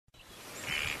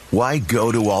Why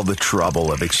go to all the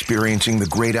trouble of experiencing the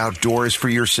great outdoors for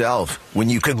yourself when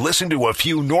you can listen to a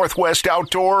few Northwest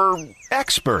outdoor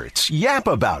experts yap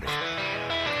about it?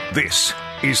 This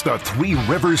is the Three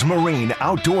Rivers Marine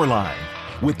Outdoor Line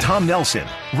with Tom Nelson,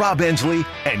 Rob Ensley,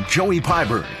 and Joey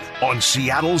Pyburn on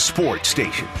Seattle's Sports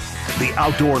Station. The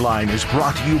Outdoor Line is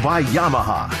brought to you by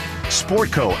Yamaha,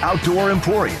 Sportco Outdoor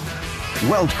Emporium,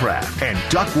 Weldcraft and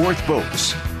Duckworth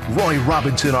Boats, Roy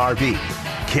Robinson RV,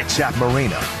 Kitsap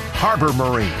Marina, Harbor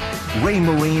Marine, Ray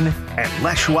Marine, and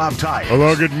Les Schwab Tires.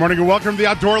 Hello, good morning, and welcome to the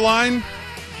Outdoor Line.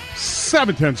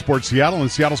 710 Sports Seattle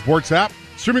and Seattle Sports app.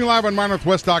 Streaming live on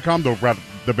mynorthwest.com. Don't forget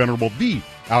the venerable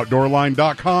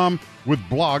theoutdoorline.com with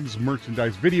blogs,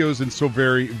 merchandise, videos, and so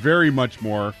very, very much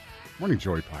more. Morning,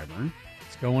 Joey Pyburn.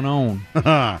 What's going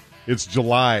on? It's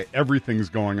July. Everything's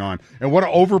going on. And what an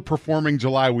overperforming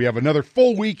July. We have another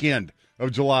full weekend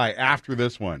of July after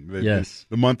this one.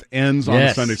 The month ends on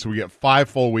a Sunday, so we get 5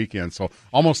 full weekends. So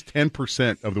almost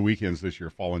 10% of the weekends this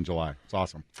year fall in July. It's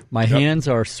awesome. My hands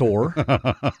are sore,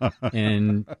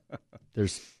 and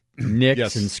there's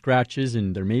nicks and scratches,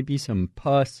 and there may be some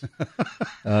pus.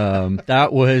 That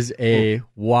was a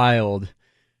wild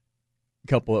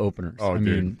couple of openers. Oh,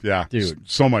 dude.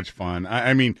 So much fun.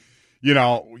 I mean, you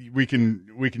know, we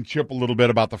can chip a little bit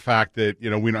about the fact that,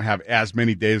 you know, we don't have as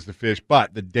many days to fish,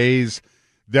 but the days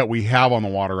that we have on the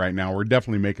water right now, we're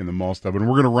definitely making the most of it. And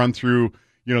we're going to run through,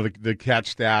 you know, the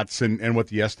catch stats and what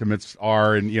the estimates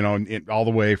are, and, you know, and all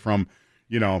the way from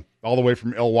El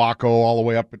Waco all the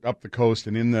way up the coast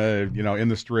and in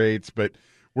the straits. But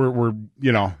we're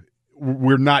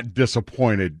not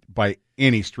disappointed by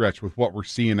any stretch with what we're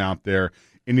seeing out there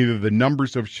in either the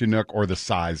numbers of Chinook or the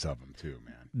size of them too,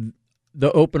 man.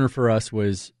 The opener for us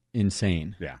was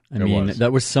insane. Yeah, I mean,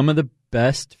 that was some of the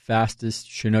best, fastest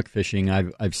Chinook fishing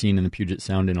I've seen in the Puget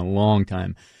Sound in a long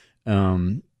time.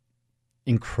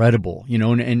 Incredible, you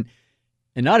know, and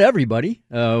not everybody.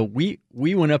 We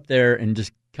went up there and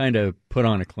just kind of put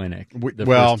on a clinic the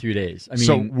first 2 days. I mean,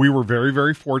 so we were very,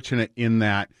 very fortunate in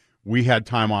that we had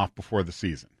time off before the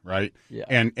season, right? Yeah.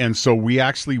 And so we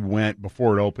actually went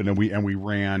before it opened, and we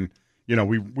ran. You know,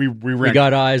 we ran. We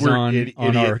got eyes on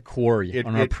our quarry,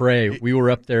 on our prey. We were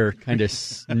up there kind of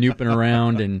snooping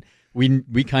around, and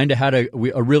we kind of had a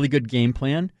really good game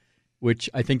plan, which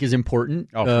I think is important.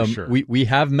 Oh, for sure. We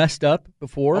have messed up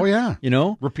before. Oh, yeah. You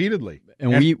know? Repeatedly.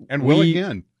 And will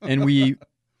again. And we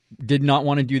did not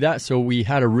want to do that, so we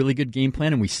had a really good game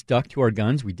plan, and we stuck to our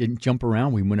guns. We didn't jump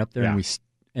around. We went up there,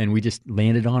 and we just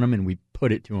landed on them, and we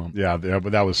put it to them. Yeah,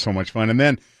 but that was so much fun. And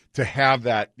then to have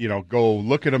that, you know, go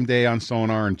look at them day on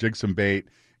sonar and jig some bait,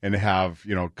 and to have,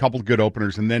 you know, a couple of good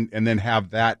openers, and then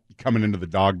have that coming into the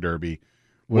dog derby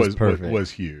was perfect.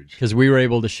 Was huge, because we were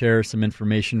able to share some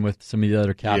information with some of the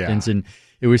other captains, and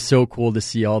it was so cool to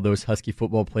see all those Husky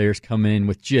football players come in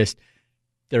with just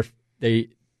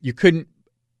you couldn't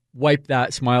wipe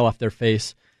that smile off their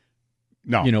face.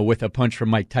 No, you know, with a punch from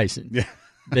Mike Tyson. Yeah.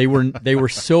 They were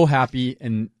so happy,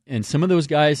 and some of those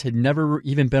guys had never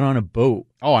even been on a boat.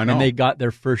 Oh, I know. And they got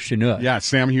their first Chinook. Yeah,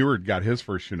 Sam Heward got his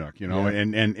first Chinook, you know,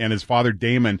 and his father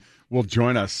Damon will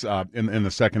join us in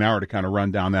the second hour to kind of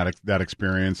run down that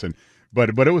experience. But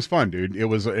it was fun, dude. It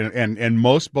was, and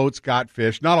most boats got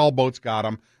fish. Not all boats got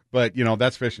them, but you know,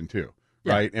 that's fishing too,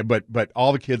 right? Yeah. But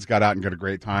all the kids got out and got a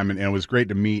great time, and it was great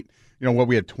to meet. You know, what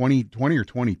we had 20 or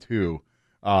 22, you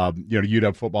know,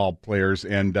 UW football players,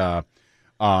 and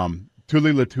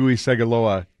Tuli Latui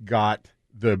Segaloa got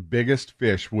the biggest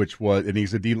fish, which was, and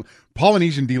he's a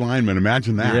Polynesian D lineman.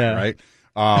 Imagine that, right?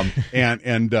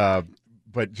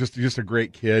 But just a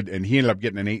great kid, and he ended up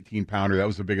getting an 18-pounder. That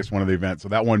was the biggest one of the event. So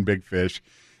that one big fish,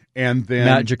 and then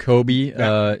Matt Jacoby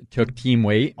took team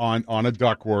weight on a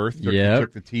Duckworth.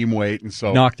 Took the team weight, and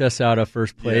so knocked us out of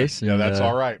first place. Yeah, that's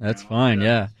all right. That's fine.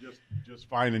 Yeah. Just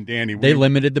fine and dandy. They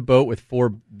limited the boat with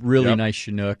 4 really nice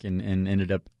Chinook, and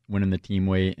ended up winning the team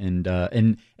weight,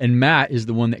 and Matt is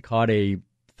the one that caught a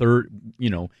third. You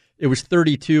know, it was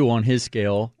 32 on his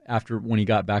scale after when he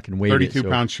got back and weighed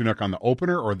 32-pound Chinook on the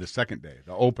opener or the second day.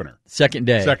 The opener. Second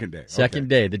day. Okay.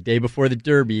 Day. The day before the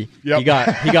Derby. Yep.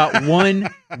 He got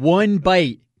one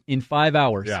bite in 5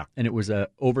 hours. Yeah. And it was a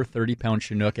over 30-pound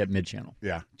Chinook at mid-channel.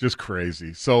 Yeah, just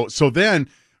crazy. So then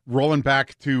rolling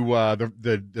back to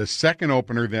the second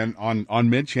opener, then on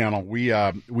mid-channel,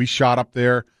 we shot up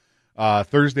there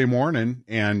Thursday morning,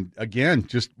 and again,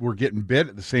 just we're getting bit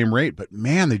at the same rate, but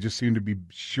man, they just seem to be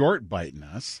short biting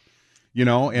us, you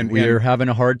know. And we're having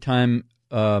a hard time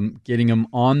getting them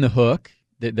on the hook.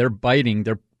 They're biting,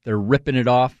 they're ripping it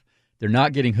off. They're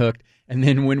not getting hooked, and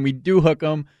then when we do hook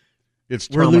them, It's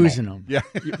we're terminal. losing them. Yeah.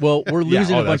 Well, we're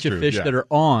losing a bunch of fish Yeah. that are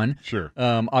on. Sure.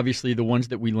 Obviously, the ones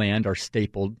that we land are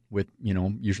stapled with,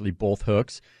 usually both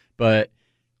hooks. But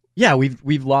yeah,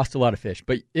 we've lost a lot of fish.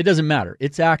 But it doesn't matter.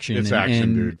 It's action. It's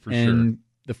action, dude, for and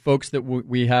the folks that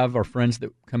we have, our friends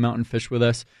that come out and fish with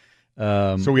us.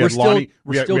 So we had Lonnie.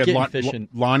 We're still getting fish in.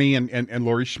 Lonnie and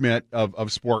Lori Schmidt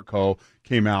of Sport Co.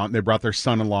 came out, and they brought their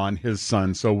son-in-law and his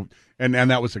son. So and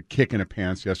that was a kick in the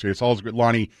pants yesterday. It's always good.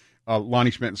 Lonnie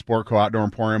Schmidt and Sport Co. Outdoor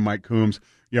Emporium, Mike Coombs,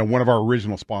 one of our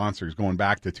original sponsors going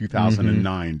back to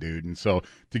 2009, dude. And so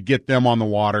to get them on the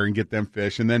water and get them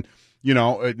fish, and then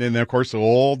and then of course the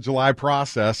old July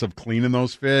process of cleaning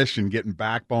those fish and getting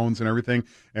backbones and everything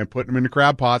and putting them into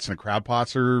crab pots, and the crab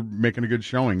pots are making a good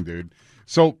showing, dude.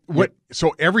 So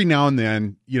So every now and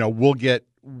then, we'll get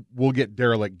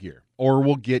derelict gear, or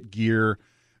we'll get gear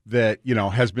that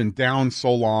has been down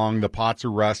so long, the pots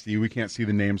are rusty, we can't see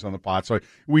the names on the pots. So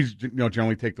we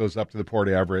generally take those up to the Port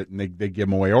Everett and they give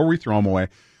them away, or we throw them away.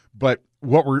 But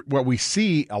what we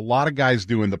see a lot of guys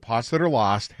doing, the pots that are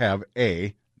lost have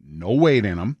no weight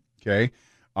in them, okay,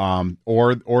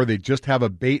 or they just have a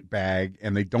bait bag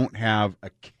and they don't have a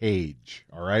cage.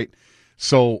 All right,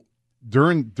 so.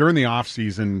 During the off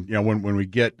season, when we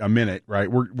get a minute,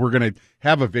 right, we're gonna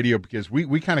have a video, because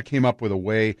we kind of came up with a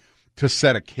way to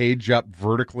set a cage up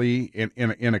vertically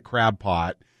in a crab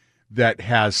pot that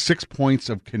has 6 points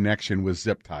of connection with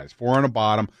zip ties, 4 on the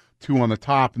bottom, 2 on the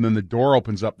top, and then the door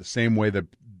opens up the same way the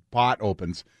pot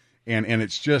opens, and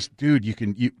it's just, dude,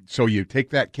 so you take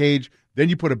that cage, then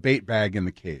you put a bait bag in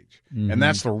the cage, and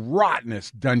that's the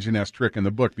rottenest Dungeness trick in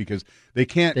the book, because they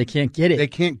can't get it. They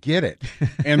can't get it,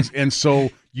 and so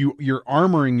you're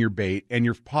armoring your bait, and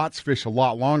your pots fish a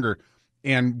lot longer.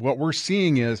 And what we're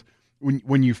seeing is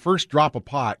when you first drop a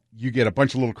pot, you get a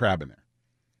bunch of little crab in there.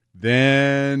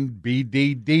 Then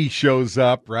BDD shows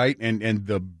up, right, and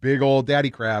the big old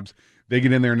daddy crabs. They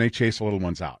get in there and they chase the little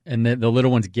ones out. And the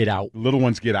little ones get out. The little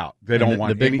ones get out. They don't want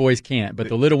the big boys can't, but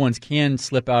the little ones can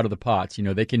slip out of the pots.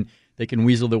 They can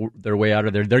weasel their way out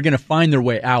of there. They're going to find their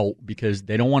way out because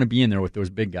they don't want to be in there with those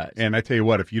big guys. And I tell you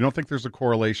what, if you don't think there's a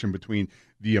correlation between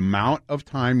the amount of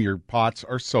time your pots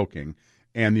are soaking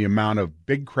and the amount of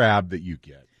big crab that you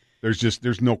get,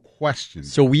 there's no question.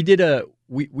 So we did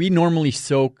we normally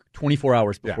soak 24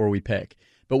 hours before we pick,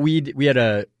 but we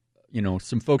had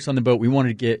some folks on the boat. We wanted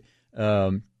to get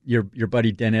your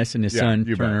buddy Dennis and his son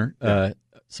Turner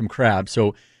some crab.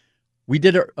 So we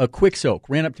did a quick soak,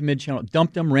 ran up to mid-channel,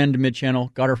 dumped them, ran to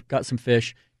mid-channel, got some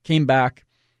fish, came back,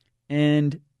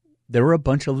 and there were a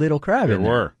bunch of little crab in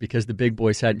there because the big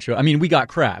boys hadn't shown. I mean, we got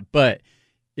crab, but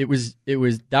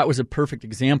that was a perfect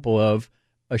example of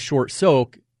a short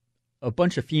soak. A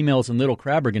bunch of females and little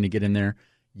crab are going to get in there.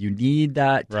 You need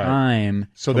that time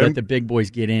to let the big boys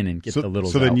get in and get the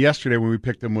littles out. So then yesterday when we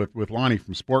picked them with Lonnie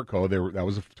from Sport Co., that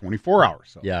was a 24-hour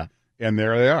soak. Yeah. And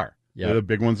there they are. Yeah. The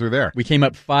big ones are there. We came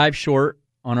up 5 short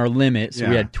on our limit, so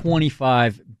we had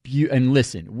 25. And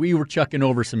listen, we were chucking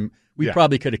over some. We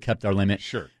probably could have kept our limit.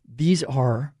 Sure. These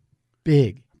are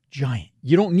big, giant.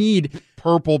 You don't need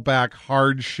purple back,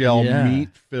 hard shell,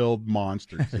 meat-filled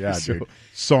monsters. Yeah, dude.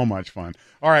 So much fun.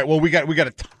 All right, well, we got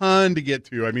a ton to get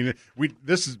to. I mean,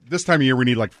 this time of year we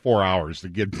need like 4 hours to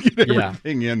get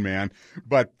everything in, man.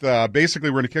 But basically,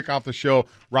 we're going to kick off the show.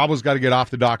 Robbo's got to get off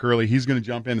the dock early. He's going to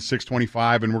jump in at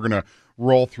 6:25, and we're going to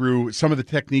roll through some of the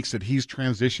techniques that he's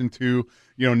transitioned to.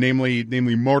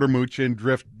 Namely motor mooching,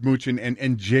 drift mooching,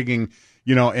 and jigging.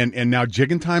 And now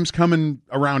jigging time's coming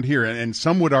around here, and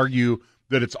some would argue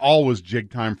that it's always jig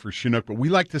time for Chinook, but we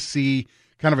like to see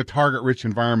kind of a target-rich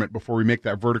environment before we make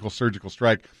that vertical surgical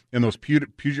strike. And those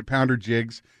Puget Pounder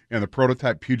jigs and the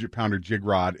prototype Puget Pounder jig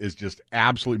rod is just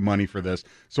absolute money for this.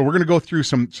 So we're going to go through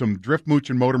some drift mooch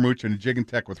and motor mooch and jigging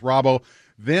tech with Robbo.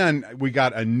 Then we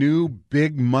got a new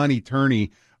big money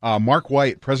tourney. Mark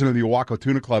White, president of the Owaco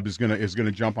Tuna Club, is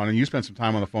gonna jump on, and you spent some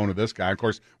time on the phone with this guy. Of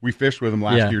course, we fished with him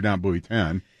last year down Buoy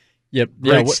 10. Yep,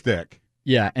 great stick.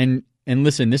 Yeah, and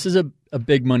listen, this is a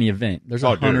big money event. There's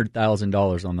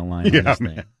 $100,000 on the line on this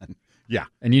thing. Man. Yeah,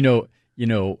 and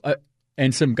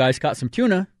and some guys caught some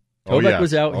tuna. Tovek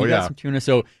was out. He got some tuna.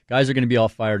 So guys are going to be all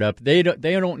fired up. They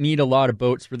don't need a lot of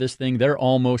boats for this thing. They're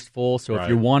almost full. So if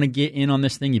you want to get in on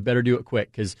this thing, you better do it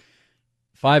quick because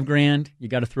 $5,000 you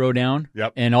got to throw down.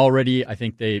 Yep. And already I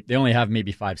think they only have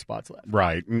maybe 5 spots left.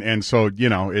 Right. And so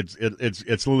it's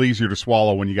a little easier to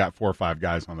swallow when you got 4 or 5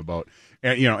 guys on the boat.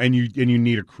 And you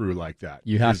need a crew like that.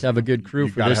 You have to have a good crew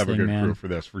for this thing, man. You've got to have a good crew for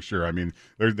this, for sure. I mean,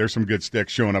 there's some good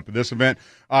sticks showing up at this event.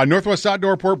 Northwest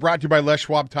Outdoor Report brought to you by Les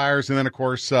Schwab Tires, and then of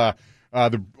course the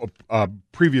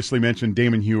previously mentioned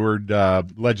Damon Heward,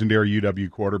 legendary UW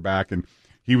quarterback, and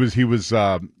he was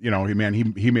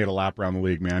he made a lap around the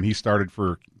league, man. He started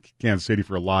for Kansas City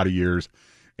for a lot of years,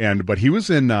 but he was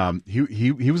in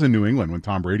he was in New England when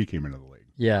Tom Brady came into the league.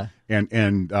 Yeah,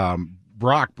 and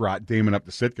Brock brought Damon up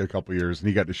to Sitka a couple years, and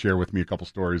he got to share with me a couple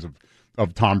stories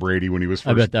of Tom Brady when he was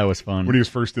first. I bet that was fun. When he was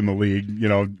first in the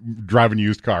league, driving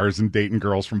used cars and dating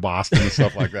girls from Boston and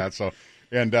stuff like that. So,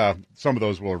 and some of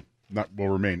those will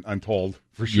remain untold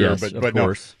for sure. Yes, of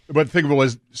course. No. But the thing of it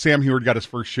was, Sam Heward got his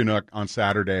first Chinook on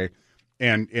Saturday,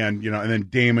 and then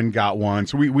Damon got one.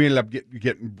 So we ended up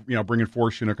getting bringing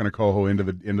 4 Chinook and a coho into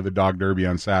the dog derby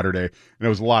on Saturday, and it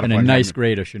was a lot of fun. And a nice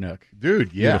grade of Chinook,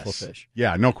 dude. Yes, beautiful fish.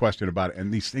 Yeah, no question about it.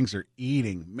 And these things are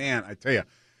eating, man. I tell you.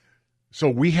 So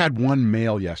we had one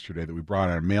male yesterday that we brought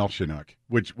on, a male Chinook,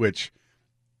 which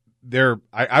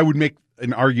I would make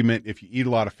an argument, if you eat a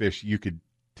lot of fish, you could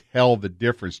tell the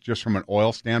difference just from an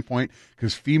oil standpoint,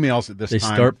 because females at this time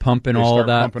start pumping all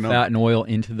that fat and oil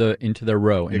into their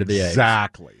roe, into the eggs.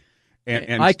 Exactly.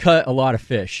 And I cut a lot of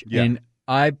fish, and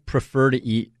I prefer to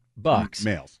eat bucks.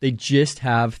 Males. They just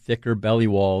have thicker belly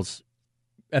walls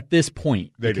at this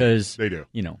point. They do.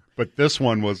 But this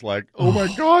one was like, oh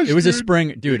my gosh. It was a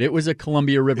spring, dude. It was a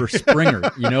Columbia River Springer,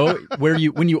 where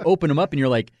when you open them up and you're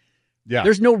like,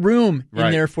 there's no room in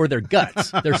there for their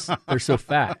guts. They're so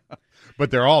fat.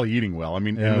 But they're all eating well. I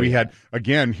mean, and we had,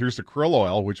 again, here's the krill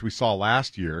oil, which we saw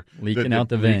last year. Leaking out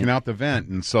the vent.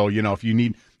 And so,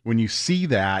 when you see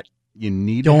that, you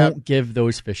need Don't give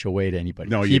those fish away to anybody.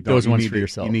 No, Keep those ones for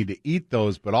yourself. You need to eat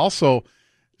those, but also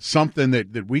something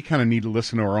that we kind of need to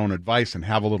listen to our own advice and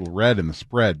have a little red in the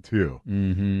spread too.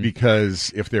 Mm-hmm.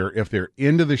 Because if they're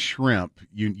into the shrimp,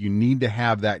 you need to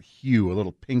have that hue, a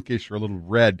little pinkish or a little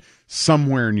red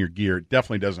somewhere in your gear. It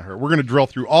definitely doesn't hurt. We're going to drill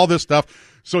through all this stuff.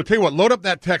 So I tell you what, load up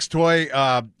that text toy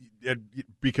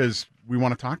because we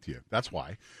want to talk to you. That's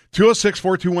why.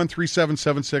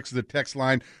 206-421-3776 is the text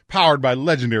line, powered by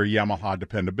legendary Yamaha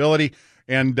dependability.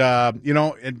 And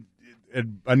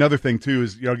another thing, too,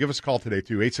 is, give us a call today,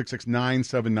 too,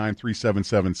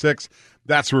 866-979-3776.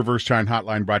 That's the Reverse Chine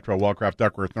Hotline, brought to you by Wellcraft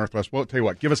Duckworth Northwest. Well, I'll tell you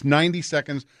what, give us 90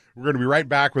 seconds. We're going to be right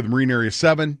back with Marine Area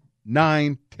 7,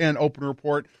 9, 10 open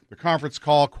report, the conference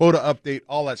call, quota update,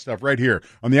 all that stuff right here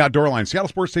on the Outdoor Line, Seattle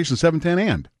Sports Station 710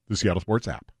 and the Seattle Sports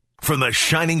app. From the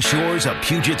shining shores of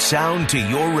Puget Sound to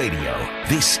your radio,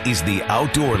 this is the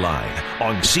Outdoor Line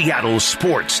on Seattle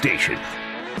Sports Station.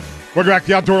 Welcome back to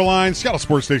the Outdoor Line, Seattle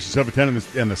Sports Station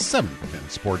 710 and the 710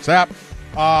 Sports app.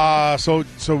 So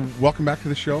welcome back to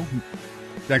the show.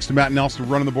 Thanks to Matt Nelson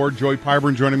running the board, Joey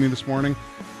Pyburn joining me this morning.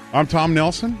 I'm Tom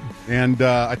Nelson, and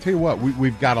I tell you what,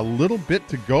 we've got a little bit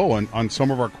to go on some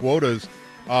of our quotas.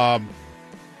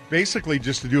 Basically,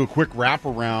 just to do a quick wrap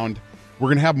around, we're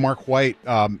going to have Mark White,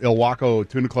 Ilwaco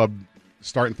Tuna Club,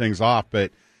 starting things off.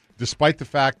 But despite the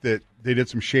fact that they did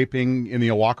some shaping in the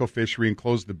Ilwaco fishery and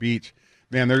closed the beach,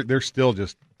 man, they're still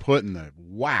just putting the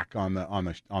whack on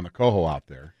the coho out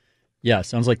there. Yeah,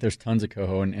 sounds like there's tons of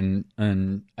coho,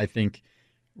 and I think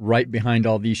right behind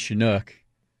all these Chinook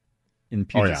in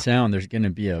Puget Sound, there's going to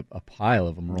be a pile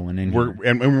of them rolling in here.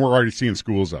 And we're already seeing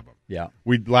schools of them. Yeah.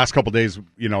 Last couple of days,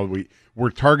 we're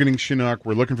targeting Chinook.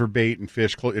 We're looking for bait and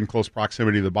fish in close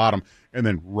proximity to the bottom, and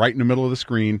then right in the middle of the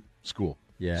screen, school.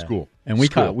 Yeah. School. And we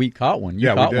caught one. You caught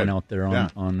one out there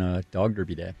on Dog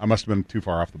Derby Day. I must have been too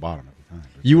far off the bottom at the time.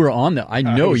 You were on the. I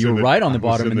know you were right on the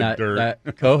bottom, and that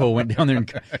coho went down there.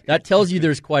 And that tells you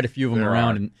there's quite a few of them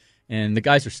around, and the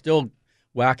guys are still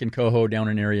whacking coho down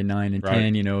in area 9 and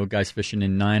 10. Guys fishing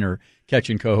in 9 or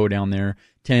catching coho down there.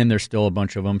 10, there's still a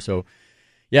bunch of them. So,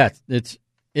 yeah, it's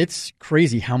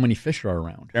crazy how many fish are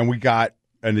around. And we got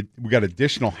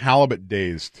additional halibut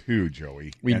days too,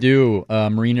 Joey. We do.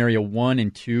 Marine Area 1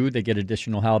 and 2, they get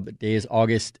additional halibut days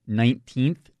August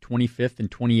 19th, 25th,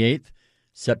 and 28th,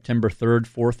 September 3rd,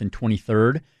 4th, and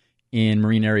 23rd. In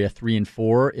Marine Area 3 and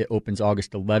 4, it opens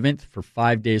August 11th for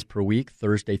 5 days per week,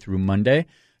 Thursday through Monday.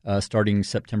 Starting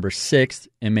September 6th,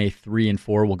 MA 3 and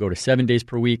 4 will go to 7 days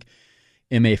per week.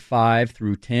 MA 5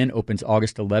 through 10 opens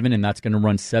August 11, and that's going to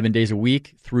run 7 days a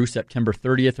week through September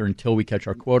 30th or until we catch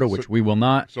our quota, which we will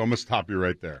not. So I'm going to stop you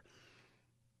right there.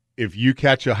 If you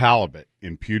catch a halibut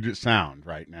in Puget Sound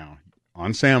right now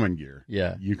on salmon gear,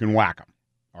 you can whack them,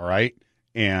 all right?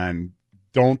 And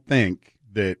don't think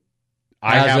that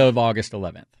As of August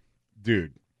 11th.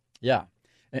 Dude. Yeah.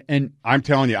 And I'm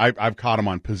telling you, I've caught them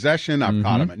on possession. I've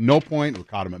caught them at no point. We've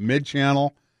caught them at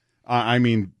mid-channel. I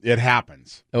mean, it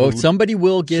happens. Oh, somebody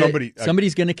will get.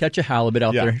 Somebody's going to catch a halibut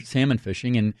out there salmon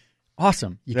fishing, and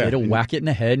awesome. You get to whack it in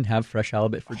the head and have fresh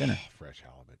halibut for dinner. Fresh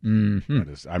halibut. Mm-hmm. That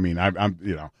is, I mean,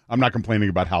 I'm not complaining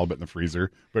about halibut in the freezer,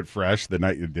 but fresh the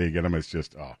day you get them, it's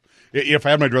just If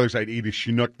I had my druthers, I'd eat a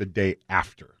Chinook the day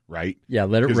after, right? Yeah,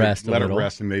 let it rest. Let it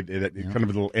rest, and kind of a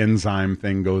little enzyme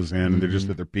thing goes in, and they're just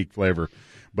at their peak flavor.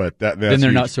 But that's then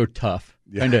they're not so tough.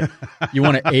 Yeah. Kind of, you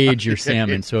want to age your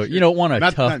salmon, so you don't want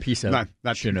a tough piece of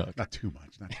Chinook. Not too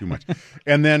much.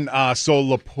 And then, so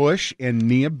La Push and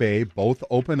Nia Bay both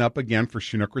open up again for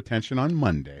Chinook retention on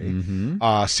Monday. Mm-hmm.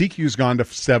 CQ's gone to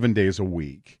 7 days a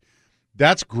week.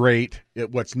 That's great.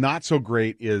 What's not so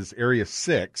great is Area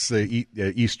 6,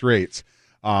 the East Straits,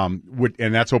 and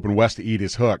that's open west to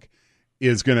Edith's Hook,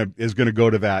 is gonna go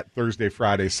to that Thursday,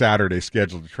 Friday, Saturday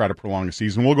schedule to try to prolong the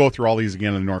season. We'll go through all these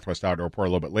again in the Northwest Outdoor Report a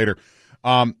little bit later.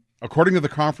 According to the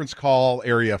conference call,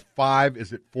 Area 5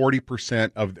 is at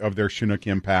 40% of their Chinook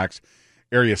impacts.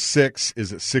 Area 6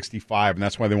 is at 65, and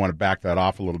that's why they want to back that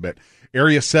off a little bit.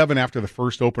 Area 7, after the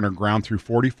first opener, ground through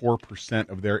 44%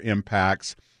 of their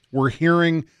impacts. We're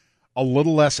hearing a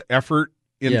little less effort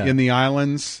in the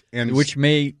islands, and which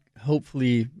may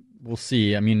hopefully we'll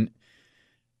see. I mean,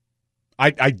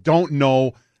 I don't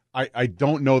know. I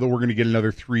don't know that we're going to get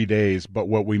another 3 days, but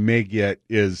what we may get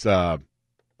is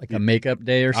like a makeup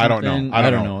day or something. I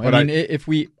don't know. But I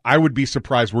mean, I would be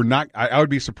surprised. I would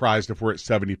be surprised if we're at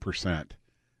 70%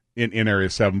 in Area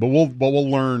 7. But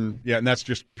we'll learn. Yeah, and that's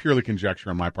just purely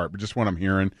conjecture on my part. But just what I'm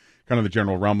hearing, kind of the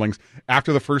general rumblings.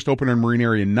 After the first opener in Marine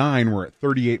Area 9, we're at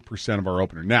 38% of our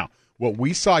opener. Now, what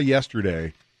we saw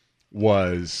yesterday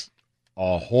was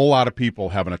a whole lot of people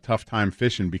having a tough time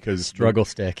fishing because struggle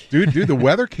stick, dude. The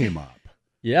weather came up.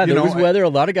 Yeah, there was weather. A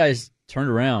lot of guys turned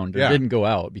around or didn't go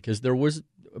out because there was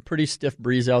a pretty stiff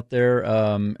breeze out there.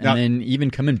 Then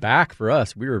even coming back for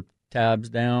us, we were tabs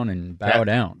down and bow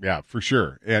down. Yeah, for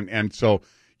sure. And so,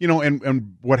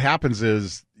 and what happens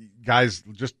is guys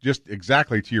just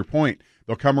exactly to your point,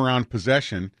 they'll come around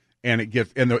possession and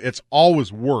it's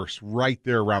always worse right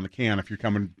there around the can if you're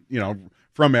coming,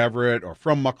 from Everett or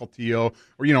from Mukilteo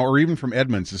or even from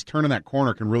Edmonds. Just turning that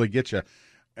corner can really get you.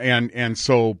 And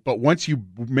so, but once you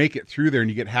make it through there and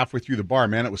you get halfway through the bar,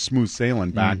 man, it was smooth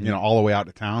sailing back, all the way out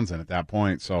to Townsend at that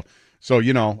point. So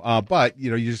but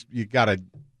you gotta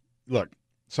look.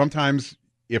 Sometimes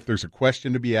if there's a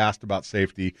question to be asked about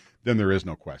safety, then there is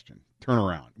no question. Turn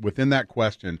around. Within that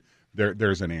question,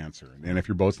 there's an answer. And if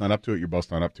your boat's not up to it, your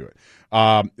boat's not up to it.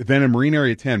 Then in Marine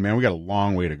Area 10, man, we got a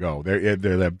long way to go. The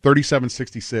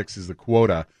 3766 is the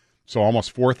quota. So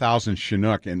almost 4,000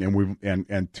 Chinook, and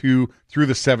through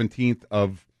the 17th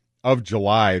of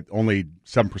July, only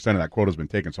 7% of that quota has been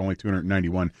taken. So only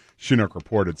 291 Chinook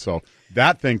reported. So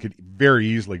that thing could very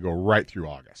easily go right through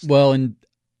August. Well, and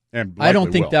I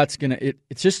don't think that's gonna.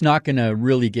 It's just not gonna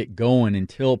really get going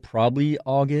until probably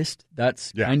August.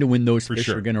 That's kind of when those fish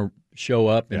are gonna show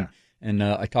up. And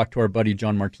I talked to our buddy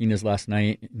John Martinez last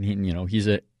night. And he's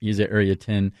a Area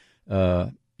 10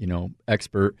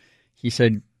 expert. He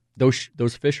said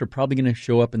those fish are probably going to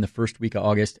show up in the first week of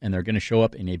August, and they're going to show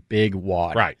up in a big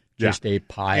wad, right? Just a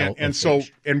pile. And of so,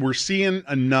 fish. And we're seeing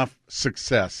enough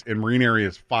success in Marine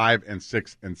Areas 5 and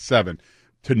 6 and 7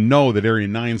 to know that Area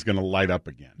 9 is going to light up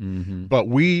again. Mm-hmm. But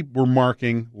we were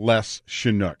marking less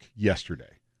Chinook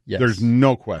yesterday. Yes. There's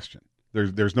no question.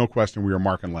 There's no question we were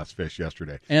marking less fish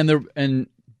yesterday. And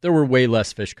there were way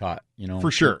less fish caught, For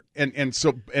sure. And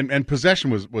so possession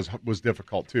was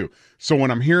difficult too. So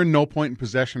when I'm hearing no point in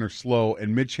possession or slow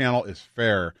and mid-channel is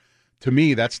fair, to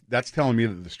me that's telling me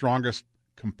that the strongest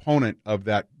component of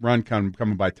that run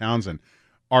coming by Townsend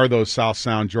are those South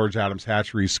Sound, George Adams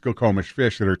Hatcheries, Skokomish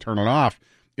fish that are turning off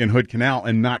in Hood Canal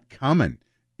and not coming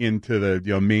into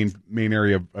the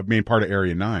main part of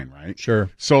Area 9, right? Sure.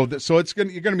 So it's you're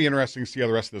going to be interesting to see how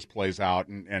the rest of this plays out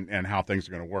and how things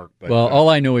are going to work. But, all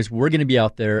I know is we're going to be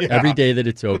out there every day that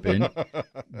it's open,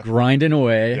 grinding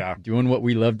away, doing what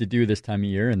we love to do this time of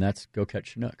year, and that's go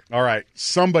catch Chinook. All right.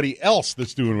 Somebody else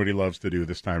that's doing what he loves to do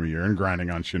this time of year and grinding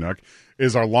on Chinook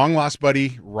is our long-lost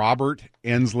buddy, Robert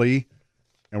Ensley.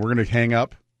 And we're going to hang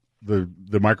up the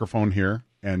microphone here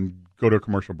and go to a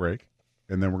commercial break,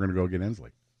 and then we're going to go get Ensley.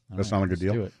 That sound like a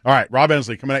good deal? All right, Rob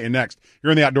Ensley coming at you next.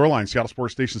 You're in the Outdoor Line, Seattle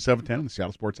Sports Station 710 and the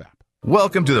Seattle Sports app.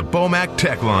 Welcome to the Bomac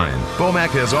Tech Line. Bomac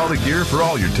has all the gear for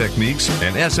all your techniques,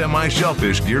 and SMI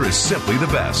shellfish gear is simply the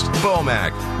best.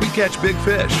 Bomac, we catch big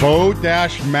fish. Bow-mac.com.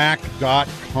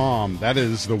 That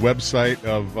is the website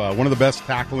of one of the best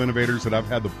tackle innovators that I've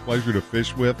had the pleasure to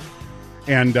fish with.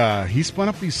 And he spun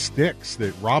up these sticks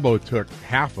that Robbo took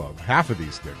half of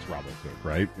these sticks Robbo took,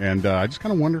 right? And I just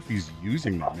kind of wonder if he's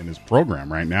using them in his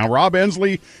program right now. Rob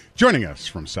Ensley joining us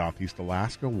from Southeast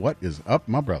Alaska. What is up,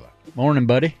 my brother? Morning,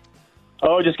 buddy.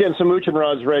 Oh, just getting some mooching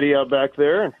rods ready out back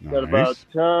there. Nice. Got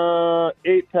about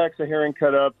 8 packs of herring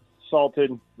cut up,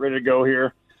 salted, ready to go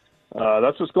here.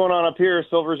 That's what's going on up here.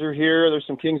 Silvers are here. There's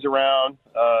some kings around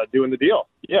doing the deal.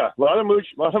 Yeah, a lot of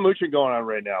mooching going on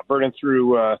right now. Burning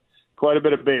through quite a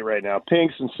bit of bait right now.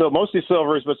 Pinks and mostly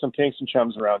silvers, but some pinks and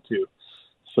chums around too.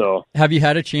 So, have you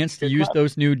had a chance to use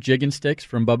those new jigging sticks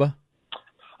from Bubba?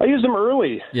 I use them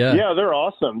early. Yeah, they're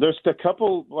awesome. There's a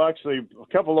couple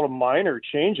little minor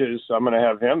changes I'm going to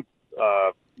have him,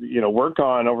 work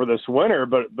on over this winter,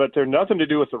 but they're nothing to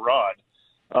do with the rod.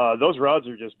 Those rods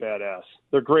are just badass.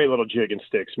 They're great little jigging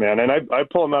sticks, man. And I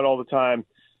pull them out all the time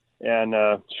and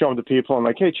show them to people. I'm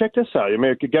like, hey, check this out. I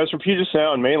mean, guys from Puget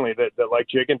Sound mainly that like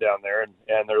jigging down there, and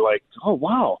they're like, oh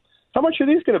wow, how much are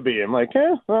these going to be? I'm like,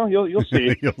 well, you'll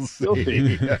see. You'll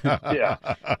see. Yeah.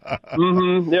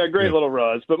 Mm-hmm. Yeah, great little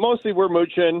rods. But mostly we're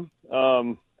mooching.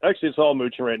 Actually, it's all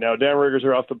mooching right now. Downriggers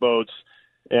are off the boats.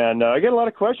 And I get a lot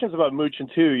of questions about mooching,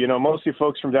 too. You know, mostly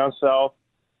folks from down south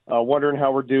wondering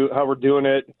how we're doing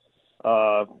it.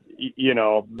 I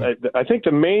think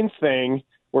the main thing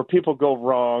where people go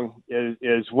wrong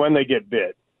is when they get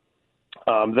bit.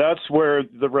 That's where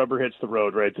the rubber hits the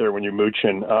road right there when you're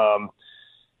mooching.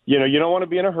 You don't want to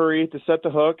be in a hurry to set the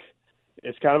hook.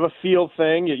 It's kind of a feel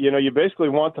thing. You basically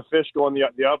want the fish going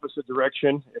the opposite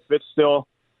direction. If it's still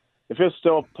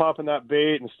popping that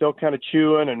bait and still kind of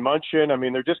chewing and munching, I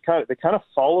mean, they kind of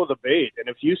follow the bait. And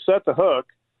if you set the hook,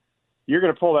 you're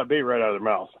going to pull that bait right out of their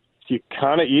mouth. So you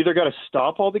kind of either got to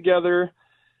stop altogether,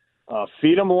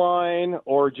 feed them line,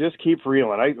 or just keep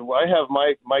reeling. I have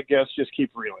my guests just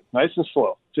keep reeling, nice and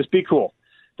slow. Just be cool.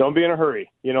 Don't be in a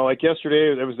hurry. Like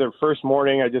yesterday, it was their first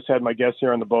morning. I just had my guests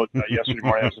here on the boat yesterday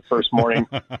morning. It was the first morning.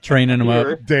 Training them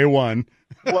up. Day one.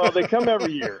 Well, they come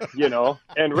every year,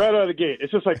 and right out of the gate,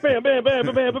 it's just like bam, bam, bam,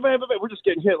 bam, bam, bam, bam, bam. We're just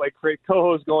getting hit like crazy.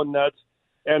 Coho's going nuts,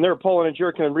 and they're pulling and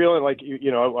jerking and reeling. Like,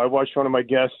 I watched one of my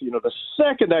guests, the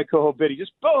second that coho bit, he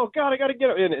just, oh, God, I got to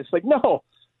get it. And it's like, no,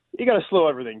 you got to slow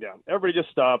everything down. Everybody just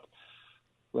stop.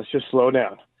 Let's just slow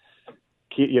down.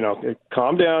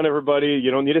 Calm down, everybody.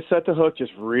 You don't need to set the hook.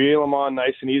 Just reel them on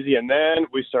nice and easy. And then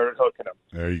we started hooking them.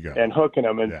 There you go. And hooking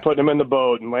them and putting them in the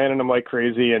boat and landing them like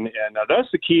crazy. And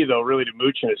that's the key, though, really, to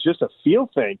mooching. It's just a feel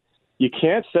thing. You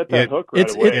can't set that hook right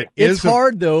away. It's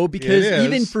hard, though, because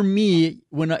even for me,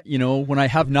 when I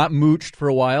have not mooched for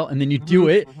a while, and then you do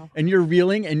it, and you're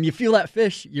reeling, and you feel that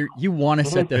fish, you want to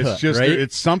set the hook, right?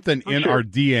 It's something in our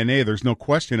DNA. There's no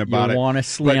question about it. You want to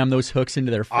slam those hooks into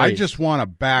their face. I just want to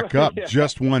back up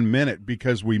just 1 minute,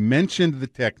 because we mentioned the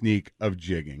technique of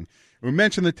jigging. We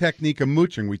mentioned the technique of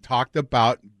mooching. We talked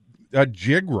about a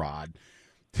jig rod.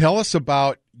 Tell us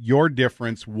about your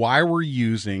difference, why we're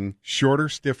using shorter,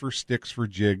 stiffer sticks for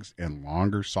jigs and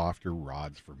longer, softer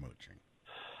rods for mooching.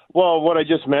 Well, what I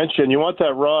just mentioned, you want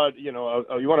that rod, you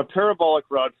want a parabolic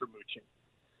rod for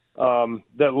mooching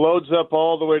that loads up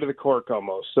all the way to the cork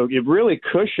almost. So it really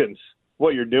cushions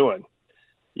what you're doing.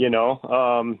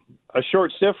 A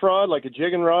short, stiff rod, like a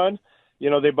jigging rod,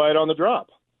 they bite on the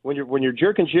drop. When you're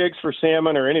jerking jigs for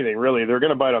salmon or anything, really, they're going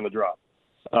to bite on the drop.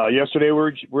 Yesterday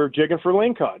we were jigging for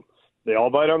lingcod. They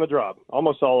all bite on the drop.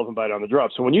 Almost all of them bite on the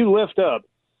drop. So when you lift up,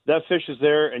 that fish is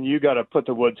there, and you got to put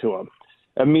the wood to them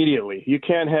immediately. You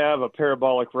can't have a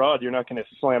parabolic rod. You're not going to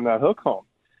slam that hook home.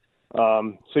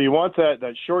 So you want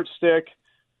that short stick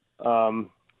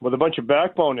with a bunch of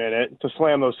backbone in it to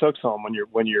slam those hooks home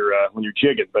when you're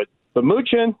jigging. But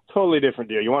mooching, totally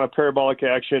different deal. You want a parabolic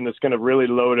action that's going to really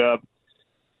load up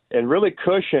and really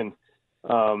cushion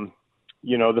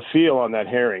the feel on that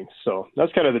herring. So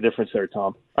that's kind of the difference there,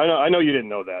 Tom. I know you didn't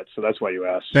know that, so that's why you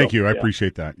asked. Thank you. I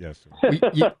appreciate that. Yes.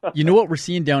 you know what we're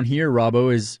seeing down here,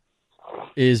 Robbo,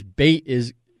 is bait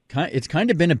it's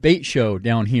kind of been a bait show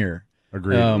down here.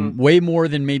 Agreed. Way more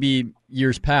than maybe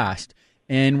years past.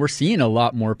 And we're seeing a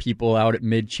lot more people out at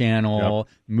mid-channel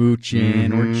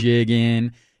mooching or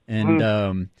jigging. And,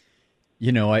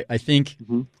 I think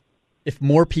if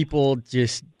more people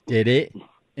just did it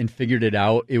and figured it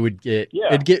out, it'd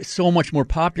get so much more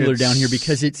popular down here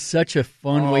because it's such a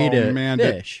fun way to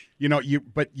fish. You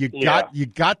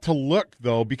got to look,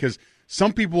 though, because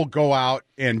some people will go out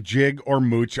and jig or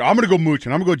mooch. I'm going to go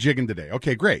mooching. I'm going to go jigging today.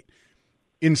 Okay, great.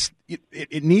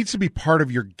 It needs to be part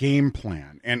of your game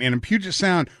plan. And in Puget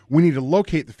Sound, we need to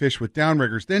locate the fish with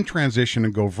downriggers, then transition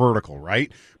and go vertical,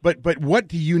 right? But what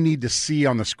do you need to see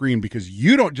on the screen? Because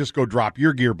you don't just go drop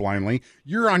your gear blindly.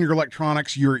 You're on your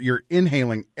electronics. You're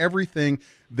inhaling everything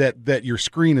that your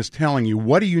screen is telling you.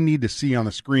 What do you need to see on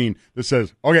the screen that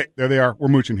says, okay, there they are, we're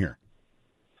mooching here?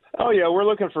 Oh, yeah, we're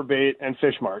looking for bait and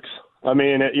fish marks. I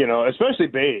mean, especially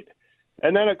bait.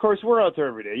 And then, of course, we're out there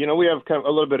every day. We have kind of a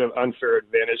little bit of unfair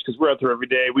advantage because we're out there every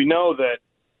day. We know that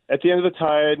at the end of the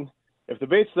tide, if the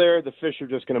bait's there, the fish are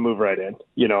just going to move right in,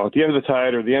 at the end of the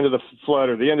tide or the end of the flood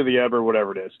or the end of the ebb or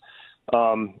whatever it is.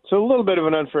 So a little bit of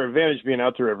an unfair advantage being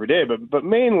out there every day, but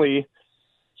mainly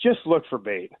just look for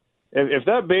bait. If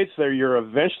that bait's there, you're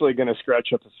eventually going to scratch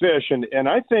up the fish. And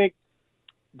I think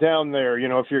down there,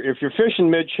 if you're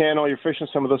fishing mid-channel, you're fishing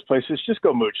some of those places, just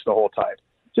go mooch the whole tide.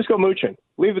 Just go mooching.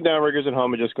 Leave the downriggers at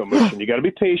home and just go mooching. You got to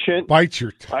be patient. Bite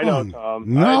your tongue. I know,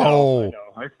 Tom. No. I know.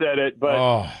 I said it,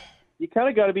 but you kind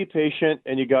of got to be patient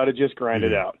and you got to just grind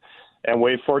it out and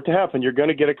wait for it to happen. You're going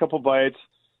to get a couple bites.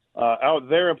 Out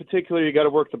there in particular, you got to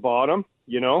work the bottom.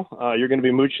 You're going to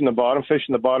be mooching the bottom,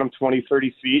 fishing the bottom 20,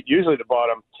 30 feet, usually the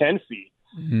bottom 10 feet.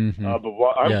 Mm-hmm.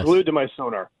 But I'm glued to my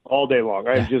sonar all day long.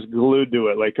 I'm just glued to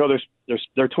it. Like,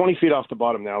 they're 20 feet off the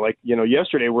bottom now. Like,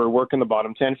 yesterday we were working the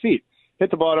bottom 10 feet. Hit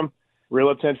the bottom, reel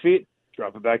up 10 feet,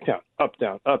 drop it back down, up,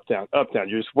 down, up, down, up, down.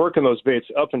 You're just working those baits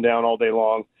up and down all day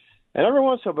long. And every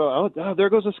once in a while, there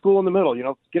goes a school in the middle.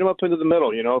 Get them up into the middle.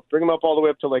 Bring them up all the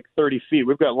way up to like 30 feet.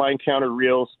 We've got line counter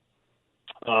reels,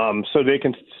 so they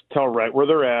can tell right where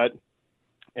they're at,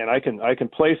 and I can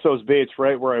place those baits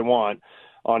right where I want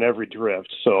on every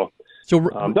drift. So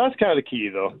that's kind of the key,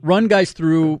 though. Run guys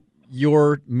through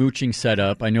your mooching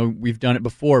setup. I know we've done it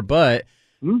before, but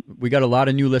we got a lot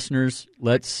of new listeners.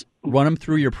 Let's run them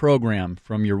through your program,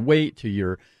 from your weight to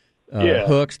your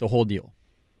hooks, the whole deal.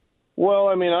 Well,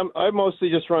 I mean, I mostly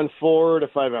just run 4 to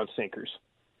 5 ounce sinkers.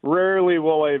 Rarely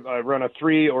will I run a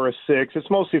 3 or a 6. It's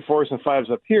mostly 4s and 5s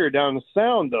up here. Down in the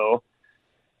Sound, though,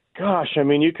 gosh, I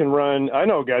mean, you can run. I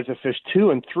know guys that fish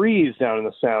 2 and 3s down in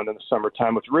the Sound in the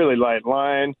summertime with really light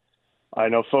line. I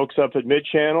know folks up at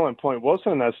Mid-Channel and Point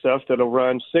Wilson and that stuff that'll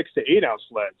run 6 to 8 ounce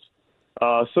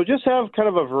leads. So just have kind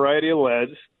of a variety of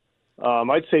leads.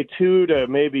 I'd say 2 to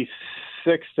maybe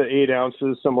 6 to 8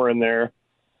 ounces, somewhere in there.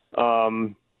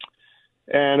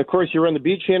 And, of course, you run the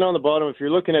bead chain on the bottom. If you're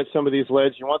looking at some of these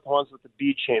leads, you want the ones with the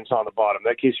bead chains on the bottom.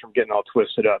 That keeps from getting all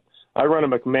twisted up. I run a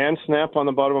McMahon snap on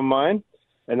the bottom of mine,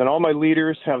 and then all my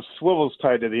leaders have swivels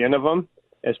tied to the end of them,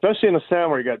 especially in the Sound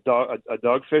where you got a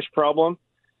dogfish problem.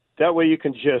 That way you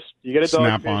can you get a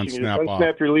snap dogfish, on, you can snap just off.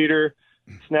 unsnap your leader,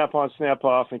 snap on, snap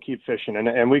off, and keep fishing.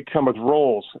 And we come with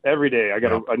rolls every day. I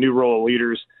got a new roll of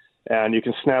leaders, and you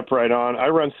can snap right on. I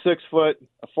run 6 foot,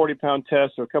 a 40-pound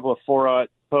test, or a couple of 4-aught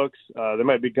hooks. There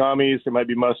might be gummies, there might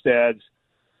be mustads.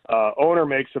 Owner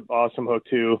makes an awesome hook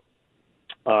too.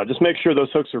 Just make sure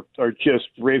those hooks are just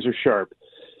razor sharp,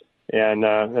 and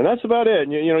that's about it.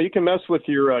 And, you can mess with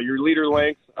your leader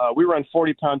length. We run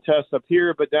 40-pound tests up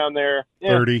here, but down there,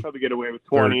 30. Probably get away with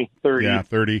 20, 30. Yeah,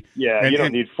 30. Yeah, you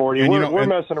don't need 40. We're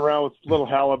messing around with little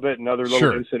halibut and other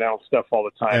little incidental stuff all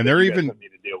the time. And they're even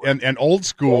need to deal with. And old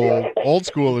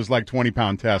school is like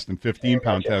 20-pound test and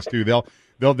 15-pound test too.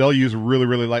 They'll use really,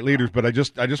 really light leaders, but I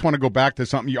just want to go back to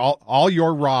something. All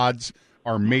your rods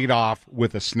are made off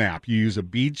with a snap. You use a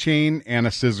bead chain and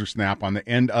a scissor snap on the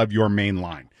end of your main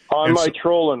line. On my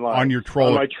trolling lines. On your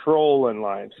trolling. On my trolling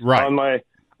lines. Right.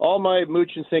 All my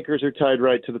mooch and sinkers are tied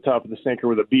right to the top of the sinker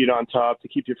with a bead on top to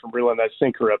keep you from reeling that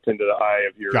sinker up into the eye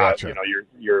of your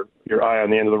your eye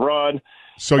on the end of the rod.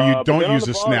 So you don't use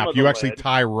a snap. You actually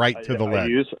tie right to the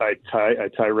lead. I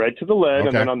tie right to the lead,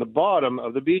 and then on the bottom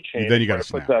of the bead chain, then you got to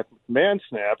snap. Put that man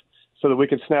snap so that we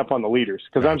can snap on the leaders,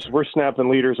 because we're snapping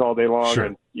leaders all day long,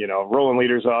 and rolling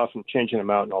leaders off and changing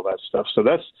them out and all that stuff. So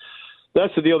that's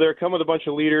the deal there. Come with a bunch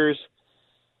of leaders.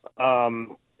 I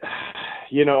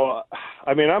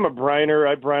mean, I'm a briner.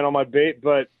 I brine all my bait,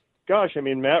 but gosh, I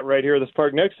mean, Matt right here at this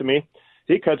park next to me,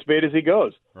 he cuts bait as he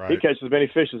goes. Right. He catches as many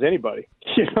fish as anybody.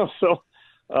 So.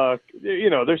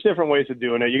 There's different ways of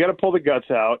doing it. You got to pull the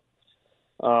guts out.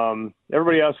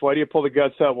 Everybody asks, why do you pull the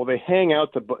guts out? Well, they hang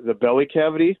out the belly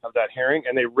cavity of that herring,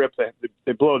 and they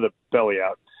blow the belly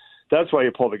out. That's why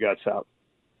you pull the guts out.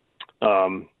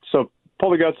 So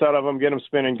pull the guts out of them, get them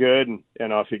spinning good,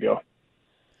 and off you go.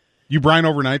 You brine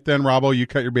overnight then, Robbo? You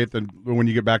cut your bait when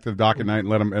you get back to the dock at night and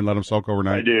let them soak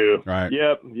overnight? I do. Right.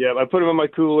 Yep. I put them in my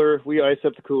cooler. We ice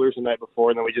up the coolers the night before,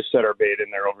 and then we just set our bait in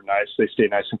there overnight so they stay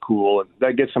nice and cool, and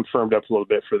that gets them firmed up a little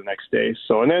bit for the next day.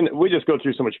 So, and then we just go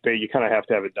through so much bait, you kind of have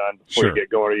to have it done before you get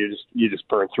going, or you just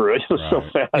burn through it so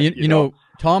fast. You know,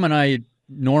 Tom and I,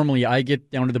 normally I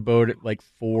get down to the boat at like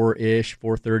 4-ish,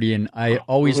 4:30, and I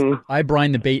always I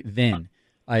brine the bait then.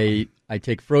 I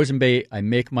take frozen bait, I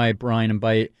make my brine and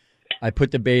bite, I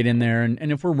put the bait in there,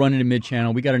 and if we're running a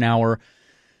mid-channel, we got an hour.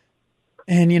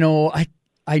 And,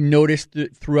 I noticed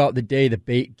that throughout the day the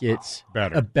bait gets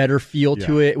a better feel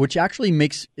to it, which actually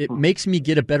makes me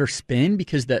get a better spin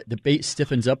because the bait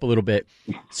stiffens up a little bit.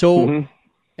 So,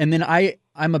 and then I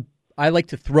like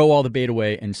to throw all the bait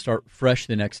away and start fresh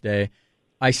the next day.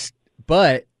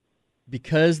 But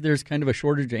because there's kind of a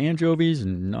shortage of anchovies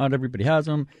and not everybody has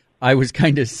them, I was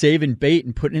kind of saving bait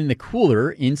and putting it in the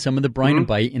cooler in some of the brine and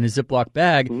bite in a Ziploc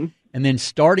bag, and then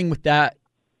starting with that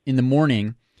in the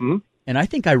morning. And I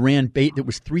think I ran bait that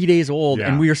was 3 days old,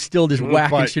 and we are still just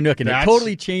whacking Chinook, and it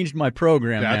totally changed my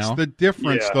program now. That's the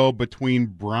difference, though, between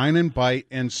brine and bite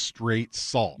and straight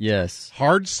salt. Yes.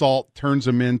 Hard salt turns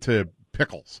them into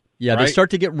pickles. Yeah, right? They start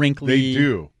to get wrinkly. They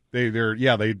do.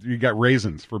 You got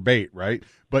raisins for bait, right?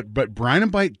 But brine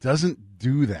and bite doesn't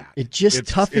do that. It just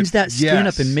toughens that skin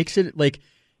up and makes it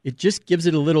it just gives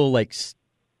it a little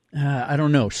I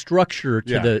don't know, structure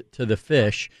to the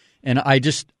fish. And I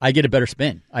get a better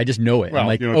spin. I just know it. Well,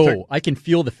 I'm I can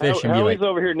feel the fish. Howie's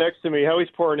over here next to me.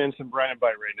 Howie's pouring in some brine and bite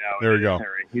right now. There we go.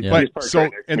 He's parked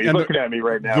right next to me. He's looking at me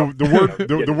right now.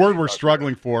 The word we're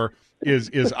struggling for is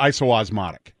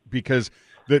isoosmotic, because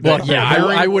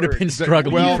I would have been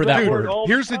struggling for that word.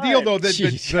 Here's the deal, though, the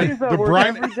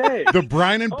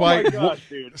brine and bite. Oh my gosh,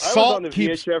 dude! Salt I was on the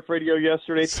keeps VHF radio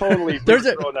yesterday. Totally there's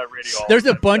throwing that radio off. There's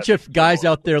a bunch of guys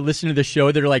out there listening to the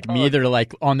show that are like me. They're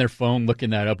like on their phone looking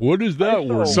that up. What is that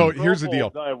word? So here's the deal.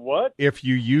 What? If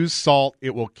you use salt,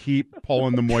 it will keep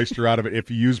pulling the moisture out of it.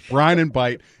 If you use brine and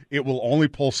bite, it will only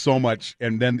pull so much,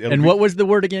 and then what was the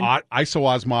word again?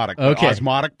 Isoosmotic. Okay.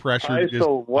 Osmotic pressure is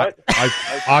what?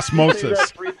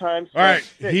 Osmosis. 3 times. All right,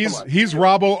 he's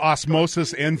Robbo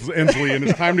Osmosis Ensley, and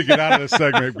it's time to get out of this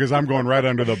segment because I'm going right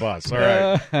under the bus. All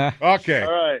right. Okay.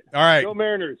 All right. Go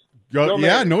Mariners.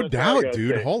 Yeah, no doubt,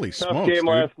 dude. Holy Tough smokes, game dude.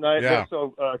 last night. Yeah.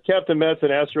 So, Captain Metz, an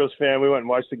Astros fan, we went and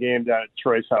watched the game down at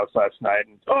Troy's house last night.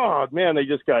 And, oh, man, they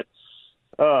just got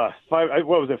 5-1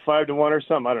 or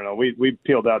something? I don't know. We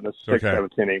peeled out in the 6th,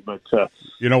 7th inning. But,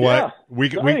 you know what?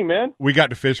 Man. We got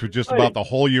to fish with just about the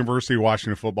whole University of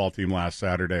Washington football team last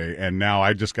Saturday, and now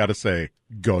I just got to say,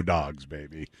 go Dogs,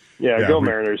 baby. Yeah, go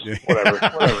Mariners. Whatever.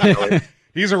 Really.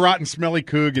 He's a rotten, smelly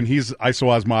coog, and he's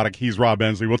isoosmotic. He's Rob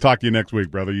Ensley. We'll talk to you next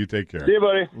week, brother. You take care. See you,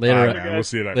 buddy. Later. Right, man. We'll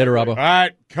see you next later, week. Robbo. All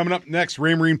right, coming up next,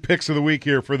 Ray Marine picks of the week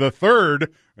here for the 3rd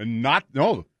and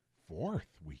 4th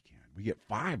weekend. We get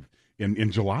 5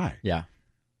 in July. Yeah.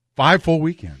 5 full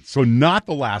weekends. So not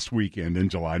the last weekend in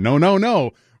July.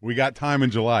 No. We got time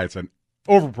in July. It's an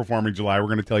overperforming July. We're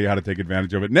going to tell you how to take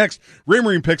advantage of it. Next, Ray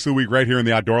Marine picks of the week right here in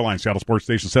the Outdoor Line, Seattle Sports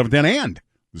Station 710 and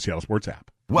the Seattle Sports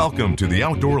app. Welcome to the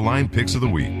Outdoor Line Picks of the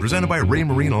Week, presented by Ray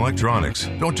Marine Electronics.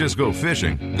 Don't just go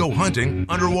fishing, go hunting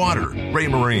underwater. Ray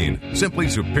Marine, simply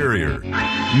superior.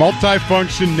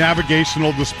 Multifunction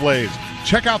navigational displays.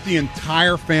 Check out the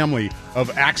entire family of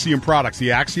Axiom products.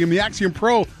 The Axiom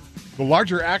Pro, the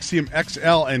larger Axiom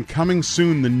XL, and coming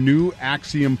soon, the new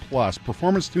Axiom Plus.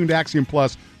 Performance-tuned Axiom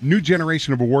Plus, new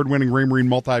generation of award-winning Ray Marine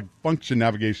multifunction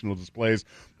navigational displays,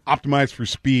 optimized for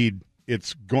speed.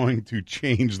 It's going to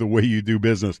change the way you do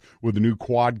business with the new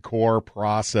quad-core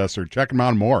processor. Check them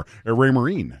out more at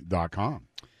raymarine.com.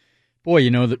 Boy, you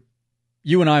know that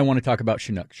you and I want to talk about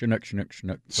Chinook.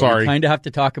 Sorry. We kind of have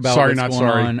to talk about what's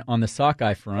going on the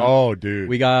sockeye front. Oh, dude.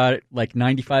 We got like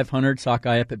 9,500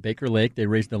 sockeye up at Baker Lake. They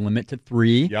raised the limit to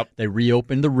 3. Yep. They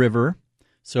reopened the river.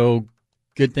 So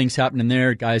good things happening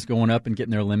there. Guys going up and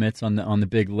getting their limits on the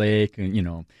big lake, and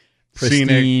pristine,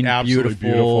 scenic, absolutely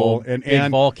beautiful. And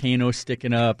big volcano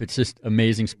sticking up. It's just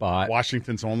amazing spot.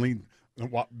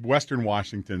 Western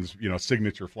Washington's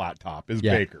signature flat top is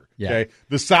Baker. Yeah. Okay,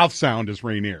 the South Sound is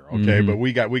Rainier. Okay, but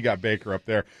we got Baker up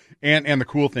there, and the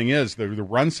cool thing is the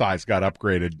run size got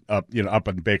upgraded up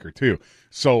in Baker too.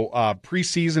 So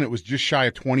preseason it was just shy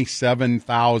of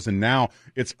 27,000. Now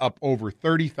it's up over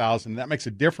 30,000. That makes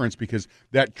a difference because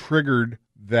that triggered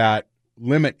that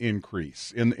limit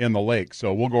increase in the lake.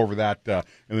 So we'll go over that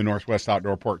in the Northwest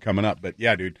Outdoor Report coming up. But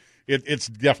yeah, dude, it's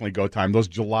definitely go time. Those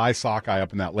July sockeye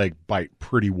up in that lake bite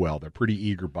pretty well. They're pretty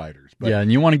eager biters. But yeah,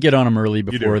 and you want to get on them early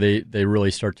before they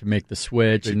really start to make the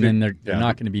switch, then they're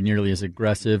not going to be nearly as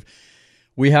aggressive.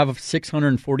 We have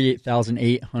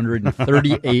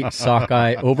 648,838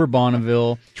 sockeye over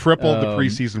Bonneville. Triple the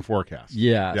preseason forecast.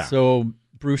 Yeah. So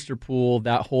Brewster Pool,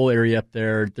 that whole area up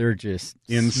there, they're just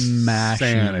smashing.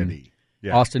 Insanity.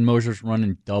 Yeah. Austin Moser's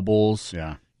running doubles.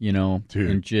 Yeah. Dude.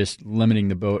 And just limiting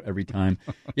the boat every time.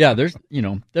 Yeah, there's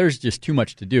just too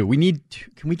much to do.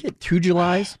 Can we get 2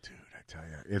 Julys? Dude, I tell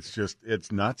you,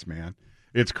 it's nuts, man.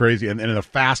 It's crazy, and in the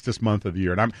fastest month of the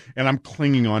year, and I'm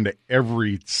clinging on to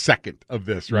every second of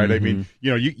this, right? Mm-hmm.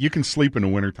 I mean, you can sleep in the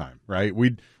wintertime, right?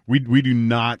 We do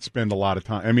not spend a lot of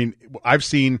time. I mean, I've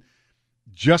seen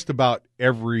just about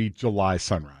every July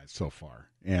sunrise so far,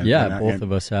 and both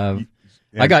of us have.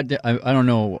 I don't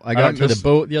know. I got to the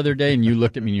boat the other day, and you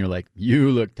looked at me, and you're like,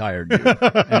 "You look tired, dude."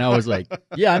 And I was like,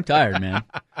 "Yeah, I'm tired, man."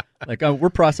 Like we're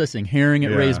processing herring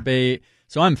at Ray's Bait,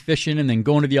 so I'm fishing and then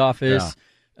going to the office.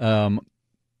 Yeah.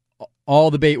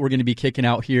 All the bait we're going to be kicking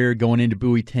out here, going into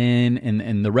buoy 10,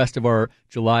 and the rest of our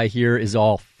July here is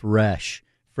all fresh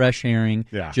herring,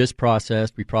 just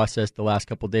processed. We processed the last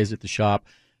couple of days at the shop,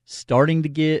 starting to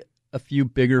get a few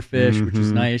bigger fish, which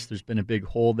is nice. There's been a big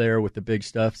hole there with the big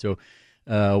stuff, so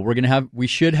we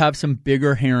should have some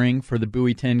bigger herring for the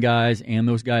buoy 10 guys and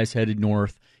those guys headed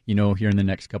north, here in the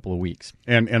next couple of weeks.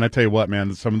 And I tell you what,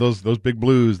 man, some of those big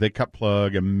blues, they cut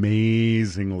plug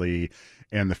amazingly.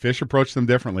 And the fish approach them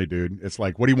differently, dude. It's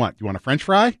like, what do you want? Do you want a French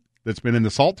fry that's been in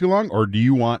the salt too long, or do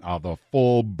you want the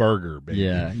full burger, baby?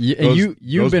 Yeah,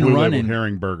 you've been running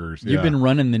herring burgers. You've been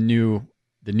running the new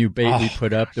bait we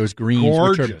put up. Those greens,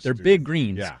 gorgeous, they're big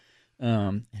greens. Yeah,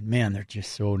 and man, they're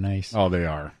just so nice. Oh, they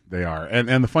are.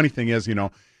 And the funny thing is,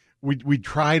 we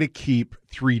try to keep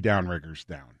 3 downriggers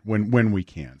down when we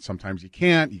can. Sometimes you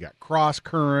can't. You got cross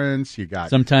currents. You got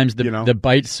sometimes the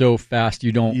bite's so fast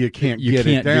you can't get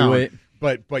it down. Do it.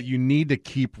 But you need to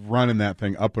keep running that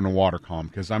thing up in a water column,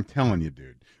 because I'm telling you,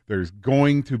 dude, there's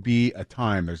going to be a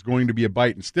time, there's going to be a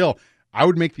bite. And still, I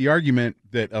would make the argument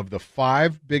that of the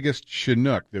 5 biggest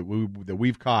Chinook that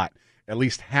we've caught, at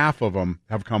least half of them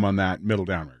have come on that middle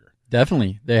downrigger.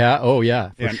 Definitely. They have. Oh,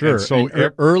 yeah, for sure. And so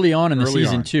early on in the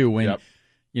season, too, when,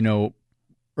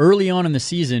 early on in the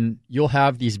season, you'll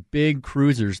have these big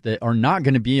cruisers that are not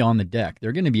going to be on the deck.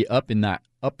 They're going to be up in that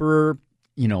upper,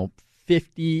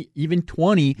 50, even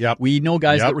 20. Yep. We know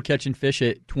guys that were catching fish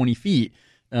at 20 feet.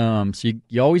 So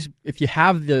you always, if you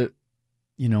have the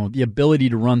ability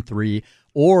to run 3,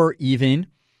 or even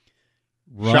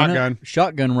run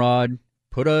shotgun rod,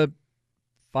 put a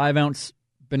 5-ounce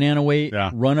banana weight,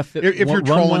 run a if you're run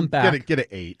trolling, one back. Get an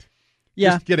 8. Yeah,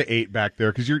 just get an 8 back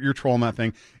there, because you're trolling that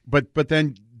thing. But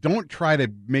then don't try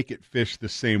to make it fish the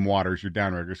same water as your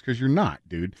downriggers, because you're not,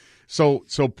 dude. So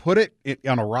put it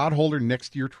on a rod holder next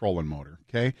to your trolling motor,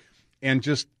 okay? And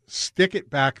just stick it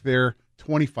back there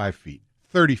 25 feet,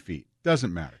 30 feet,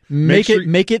 doesn't matter. Make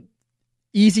it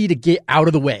easy to get out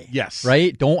of the way. Yes.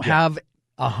 Right? Don't have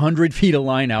 100 feet of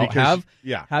line out. Because,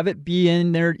 have it be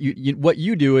in there. What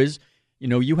you do is,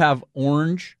 you have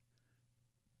orange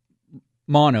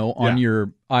mono on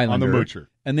your Islander. On the moocher.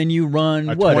 And then you run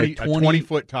a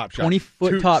 20-foot top shot.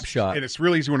 20-foot top shot. And it's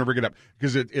really easy when I rig it up,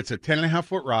 because it's a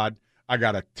 10.5-foot rod. I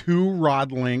got a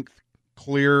 2-rod length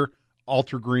clear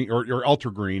ultra green or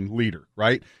ultra green leader,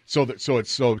 right? So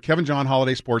Kevin John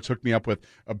Holiday Sports hooked me up with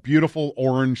a beautiful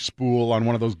orange spool on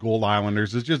one of those Gold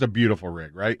Islanders. It's just a beautiful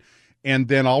rig, right? And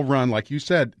then I'll run, like you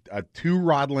said, a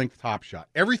 2-rod length top shot.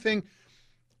 Everything,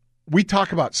 we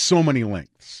talk about so many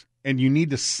lengths, and you need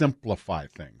to simplify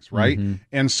things, right? Mm-hmm.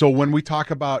 And so when we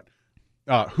talk about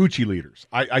hoochie leaders,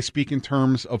 I speak in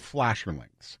terms of flasher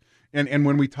lengths. And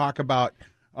when we talk about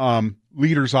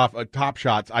leaders off top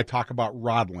shots, I talk about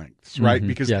rod lengths, right? Mm-hmm.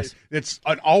 Because yes. it's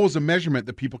always a measurement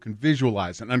that people can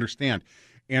visualize and understand.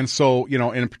 And so,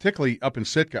 and particularly up in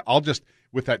Sitka, I'll just,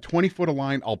 with that 20-foot of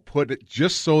line, I'll put it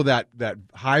just so that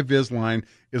high vis line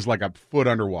is like a foot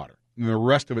underwater. And the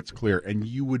rest of it's clear. And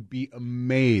you would be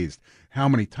amazed how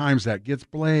many times that gets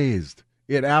blazed.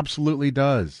 It absolutely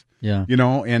does. Yeah.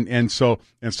 And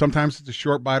sometimes it's a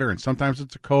short biter, and sometimes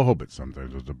it's a coho, but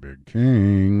sometimes it's a big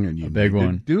king, and you big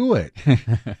one. Do it.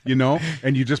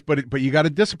 And you just but you got to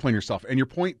discipline yourself. And your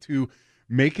point to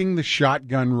making the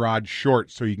shotgun rod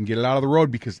short so you can get it out of the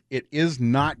road, because it is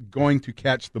not going to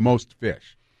catch the most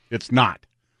fish. It's not.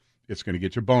 It's going to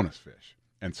get you bonus fish.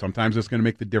 And sometimes it's going to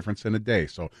make the difference in a day.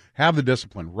 So have the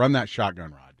discipline. Run that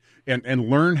shotgun rod. And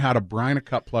learn how to brine a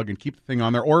cut plug and keep the thing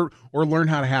on there, or learn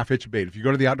how to half hitch a bait. If you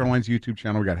go to the Outdoor Lines YouTube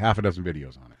channel, we got half a dozen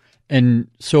videos on it.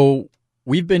 And so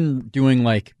we've been doing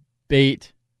like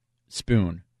bait,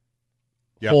 spoon,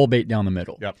 whole bait down the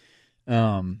middle. Yep.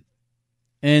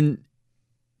 And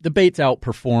the bait's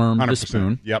outperformed 100%. The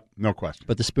spoon. Yep, no question.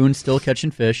 But the spoon's still catching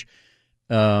fish.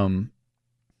 I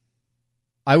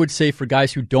would say for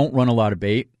guys who don't run a lot of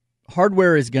bait,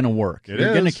 hardware is going to work. You're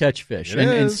going to catch fish.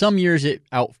 And some years it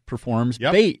outperforms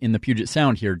bait in the Puget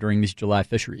Sound here during these July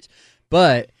fisheries.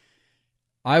 But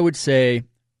I would say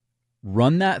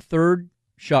run that 3rd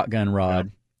shotgun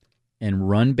rod and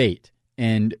run bait.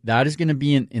 And that is going to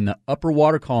be in the upper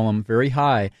water column, very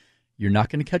high. You're not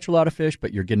going to catch a lot of fish,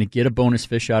 but you're going to get a bonus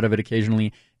fish out of it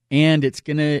occasionally. And it's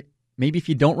going to, maybe if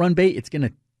you don't run bait,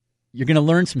 you're going to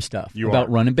learn some stuff about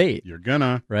running bait. You're going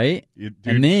to. Right?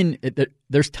 And then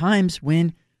there's times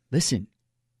when, listen,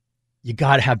 you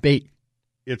got to have bait.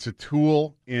 It's a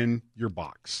tool in your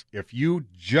box. If you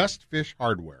just fish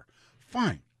hardware,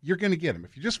 fine, you're going to get them.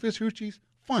 If you just fish hoochies,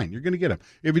 fine, you're going to get them.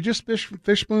 If you just fish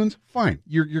spoons, fine,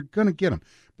 you're going to get them.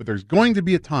 But there's going to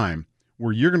be a time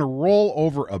where you're going to roll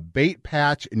over a bait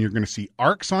patch and you're going to see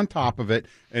arcs on top of it,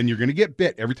 and you're going to get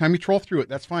bit every time you troll through it.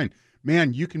 That's fine.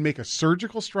 Man, you can make a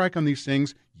surgical strike on these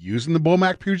things using the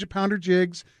Bomac Puget Pounder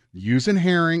jigs, using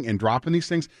herring, and dropping these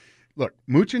things. Look,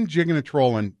 mooching, jigging, and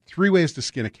trolling, 3 ways to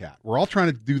skin a cat. We're all trying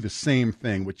to do the same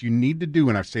thing. What you need to do,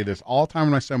 and I say this all the time in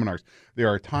my seminars, there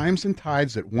are times and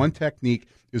tides that one technique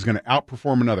is going to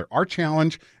outperform another. Our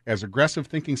challenge as aggressive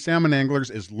thinking salmon anglers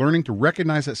is learning to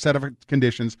recognize that set of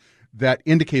conditions that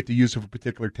indicate the use of a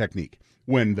particular technique.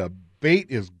 When the bait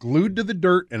is glued to the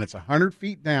dirt and it's 100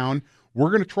 feet down, we're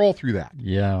going to troll through that.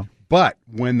 Yeah. But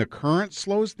when the current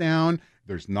slows down,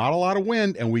 there's not a lot of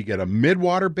wind, and we get a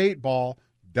midwater bait ball,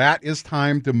 that is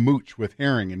time to mooch with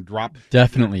herring and drop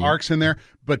definitely arcs in there.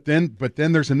 But then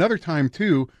there's another time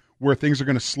too where things are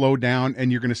going to slow down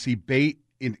and you're going to see bait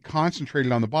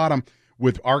concentrated on the bottom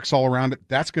with arcs all around it.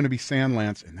 That's going to be sand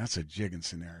lance, and that's a jigging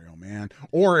scenario, man.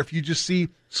 Or if you just see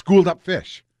schooled up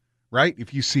fish, right?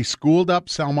 If you see schooled up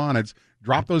salmonids,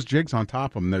 drop those jigs on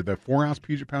top of them. They're the 4-ounce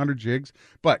Puget Pounder jigs.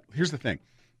 But here's the thing.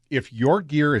 If your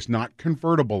gear is not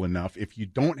convertible enough, if you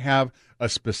don't have a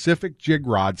specific jig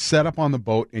rod set up on the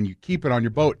boat and you keep it on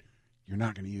your boat, you're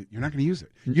not going to use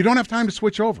it. You don't have time to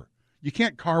switch over. You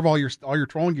can't carve all your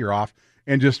trolling gear off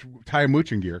and just tie a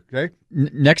mooching gear. Okay.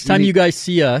 Next time you guys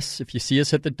see us, if you see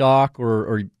us at the dock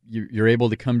or you're able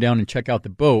to come down and check out the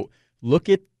boat, look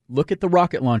at the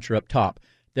rocket launcher up top.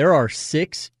 There are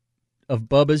 6 of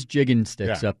Bubba's jigging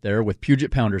sticks up there with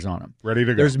Puget Pounders on them. Ready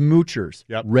to go. There's moochers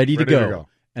ready to go.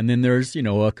 And then there's,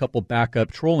 a couple backup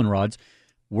trolling rods.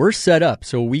 We're set up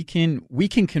so we can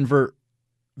convert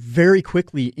very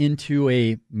quickly into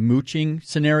a mooching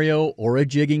scenario or a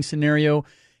jigging scenario.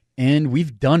 And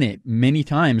we've done it many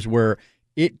times where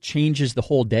it changes the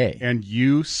whole day. And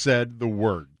you said the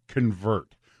word,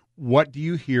 convert. What do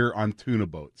you hear on tuna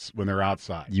boats when they're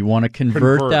outside? You want to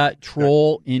convert that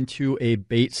troll into a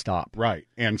bait stop. Right.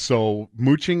 And so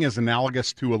mooching is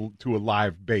analogous to a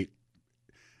live bait.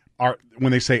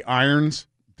 When they say irons,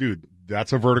 dude,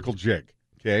 that's a vertical jig,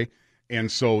 okay?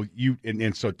 And so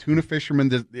so tuna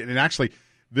fishermen, and actually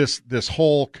this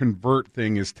whole convert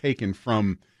thing is taken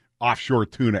from offshore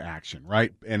tuna action,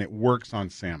 right? And it works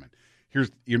on salmon. Are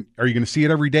you going to see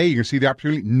it every day? You're going to see the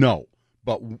opportunity? No.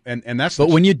 But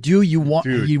when you do, you want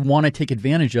to take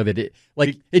advantage of it.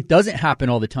 It doesn't happen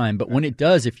all the time, but when it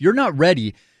does, if you're not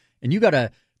ready and you got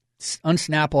to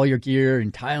unsnap all your gear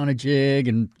and tie on a jig,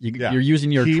 and you're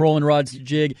using your trolling rods to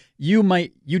jig, you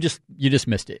just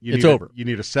missed it. It's over. You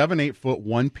need a 7-8 foot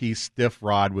 1-piece stiff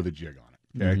rod with a jig on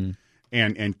it, okay? Mm-hmm.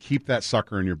 And keep that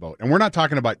sucker in your boat. And we're not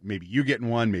talking about maybe you getting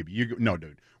one, no,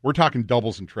 dude. We're talking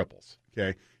doubles and triples,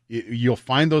 okay? You'll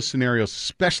find those scenarios,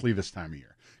 especially this time of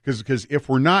year, because if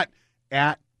we're not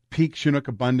at peak Chinook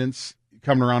abundance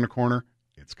coming around the corner,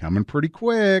 it's coming pretty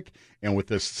quick. And with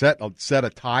this set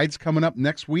of tides coming up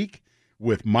next week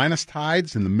with minus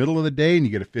tides in the middle of the day, and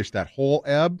you get to fish that whole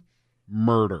ebb,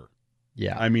 murder.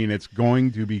 Yeah. I mean, it's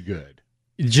going to be good.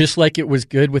 Just like it was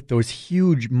good with those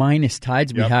huge minus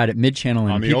tides we had at Mid-Channel.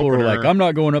 And people were like, I'm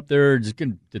not going up there.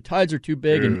 The tides are too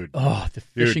big. Dude, and the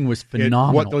fishing was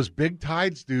phenomenal. What those big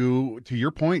tides do, to your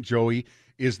point, Joey,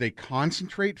 is they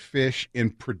concentrate fish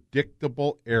in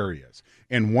predictable areas.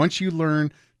 And once you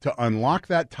learn to unlock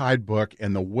that tide book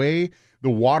and the way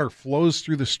the water flows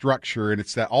through the structure, and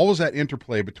it's always that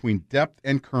interplay between depth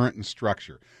and current and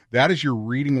structure. That is your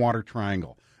reading water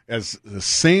triangle. As the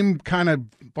same kind of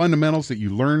fundamentals that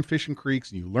you learn fishing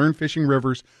creeks and you learn fishing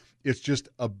rivers, it's just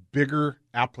a bigger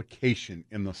application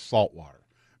in the saltwater.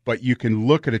 But you can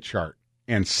look at a chart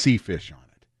and see fish on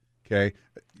it, okay?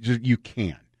 You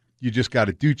can. You just got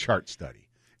to do chart study.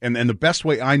 And the best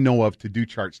way I know of to do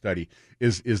chart study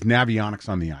is Navionics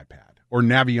on the iPad or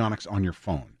Navionics on your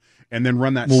phone, and then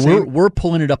run that. Well, we're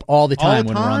pulling it up all the time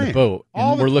when we're on the boat,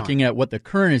 and we're looking at what the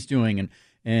current is doing,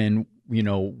 and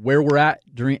where we're at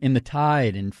in the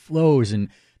tide and flows, and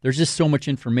there's just so much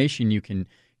information you can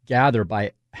gather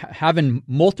by having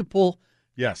multiple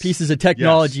pieces of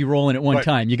technology rolling at one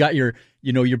time. You got your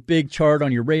big chart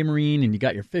on your Raymarine, and you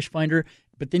got your fish finder,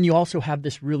 but then you also have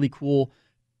this really cool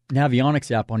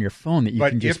Navionics app on your phone that you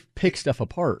can just pick stuff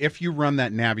apart. If you run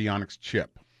that Navionics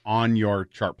chip on your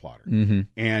chart plotter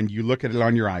and you look at it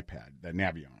on your iPad, that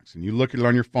Navionics, and you look at it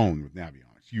on your phone with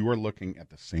Navionics, you are looking at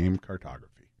the same cartography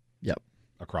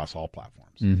across all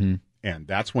platforms. Mm-hmm. And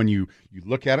that's when you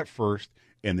look at it first,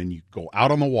 and then you go out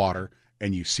on the water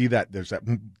and you see that there's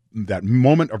that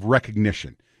moment of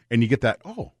recognition, and you get that,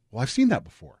 oh, well, I've seen that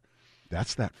before.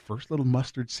 That's that first little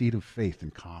mustard seed of faith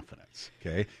and confidence,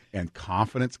 okay? And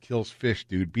confidence kills fish,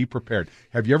 dude. Be prepared.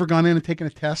 Have you ever gone in and taken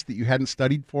a test that you hadn't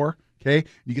studied for, okay?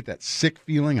 You get that sick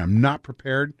feeling, I'm not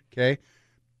prepared, okay?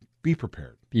 Be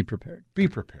prepared. Be prepared. Be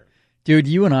prepared. Dude,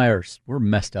 you and I we're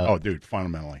messed up. Oh, dude,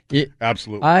 fundamentally.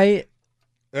 Absolutely. I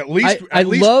At least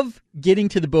love getting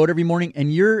to the boat every morning,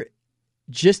 and you're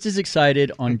just as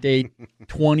excited on day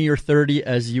 20 or 30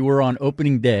 as you were on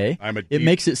opening day. It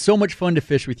makes it so much fun to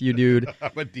fish with you, dude.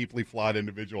 I'm a deeply flawed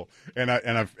individual, and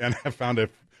I've found a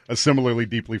similarly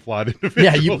deeply flawed individual.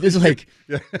 Yeah, it's like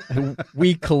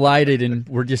we collided and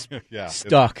we're just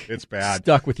stuck. It's bad.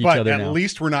 Stuck with each other now. now. At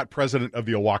least we're not president of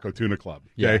the Oahu Tuna Club.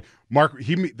 Okay, Yeah. Mark.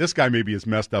 This guy may be as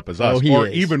messed up as us, or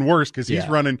is. Even worse because he's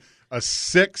running a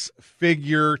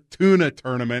 6-figure tuna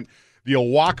tournament. The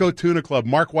Oahu Tuna Club.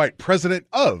 Mark White, president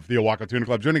of the Oahu Tuna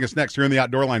Club, joining us next here in the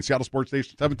Outdoor Line, Seattle Sports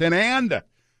Station 710 and the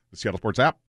Seattle Sports app.